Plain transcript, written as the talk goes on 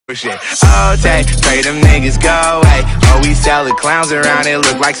Shit. Oh, take, pray them niggas go away. Oh, we sell the clowns around it,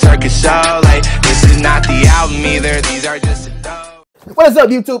 look like circus show. Like, this is not the album either, these are just a dope. What is up,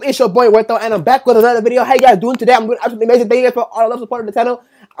 YouTube? It's your boy Wertho, and I'm back with another video. How you guys doing today? I'm doing absolutely amazing. Thank you guys for all the love support on the channel.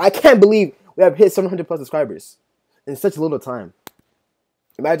 I can't believe we have hit 700 plus subscribers in such a little time.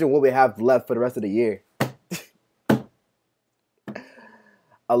 Imagine what we have left for the rest of the year.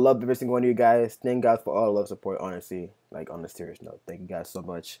 I love every single one of you guys. Thank God for all the love support, honestly. Like, on a serious note, thank you guys so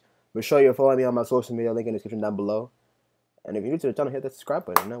much. Make sure you're following me on my social media, link in the description down below. And if you're new to the channel, hit that subscribe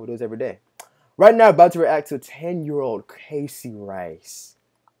button. You know, we do this every day. Right now, about to react to 10-year-old Kaycee Rice.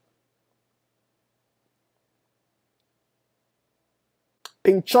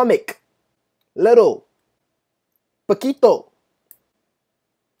 Pinchomic. Little. Paquito.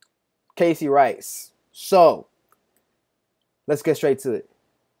 Kaycee Rice. So, let's get straight to it.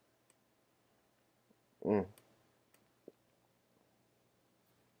 Who's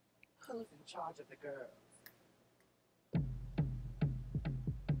in charge of the girls?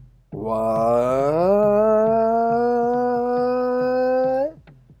 What?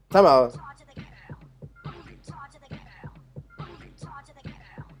 Time out. Clock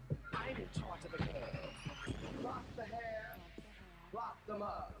the hair, clock them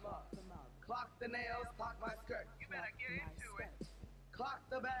up. Clock the nails, clock my skirt. You better get into it. Clock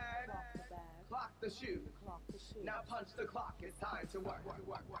the bag, clock the shoe. Now punch the clock, it's time to work.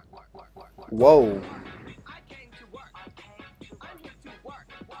 Whoa. I came to work. I'm here to work.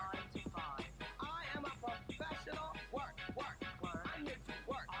 I am a professional. Work. I'm here to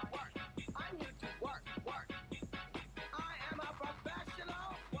work. I'm here to work. I am a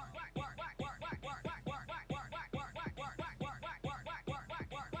professional.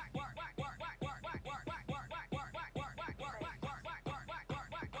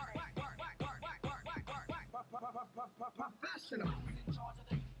 Professional.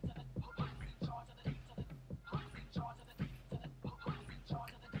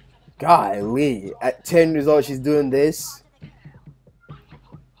 Golly, at 10 years old, she's doing this. I'm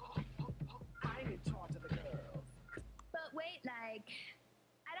in charge of the girls. But wait, like,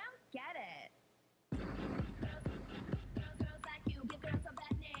 I don't get it. Girls like you, give girls a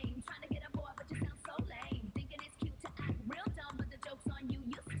bad name. Trying to get a boy, but you sound so lame. Thinking it's cute to act real dumb, but the joke's on you,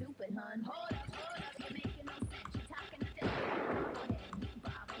 you stupid, hun. Hold up, you're making no sense. You're talking to death.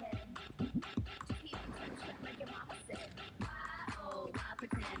 Bobblehead. Just keep it straight like your mama said. Why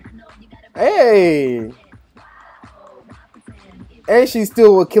pretend? I know you gotta. Hey! And she's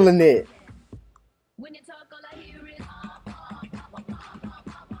still killing it. When you talk, all I hear is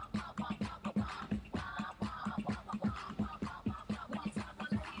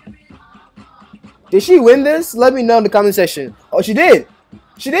Did she win this? Let me know in the comment section. Oh, she did.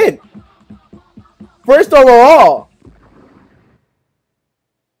 She did. First overall.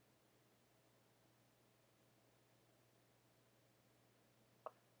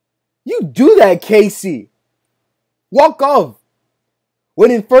 You do that, Kaycee. Walk off.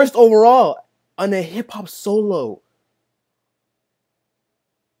 Winning first overall on a hip-hop solo.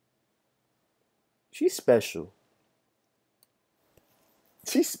 She's special.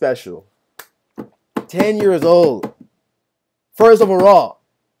 She's special. 10 years old. First overall.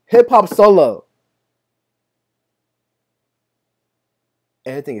 Hip-hop solo.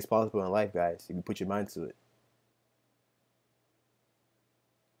 Anything is possible in life, guys, if you put your mind to it.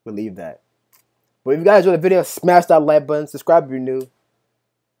 Believe that. But if you guys enjoyed the video, smash that like button, subscribe if you're new.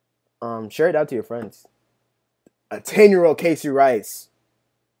 Share it out to your friends. A 10-year-old Kaycee Rice.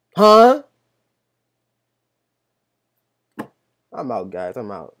 Huh? I'm out, guys.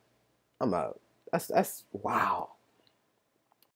 I'm out. That's wow.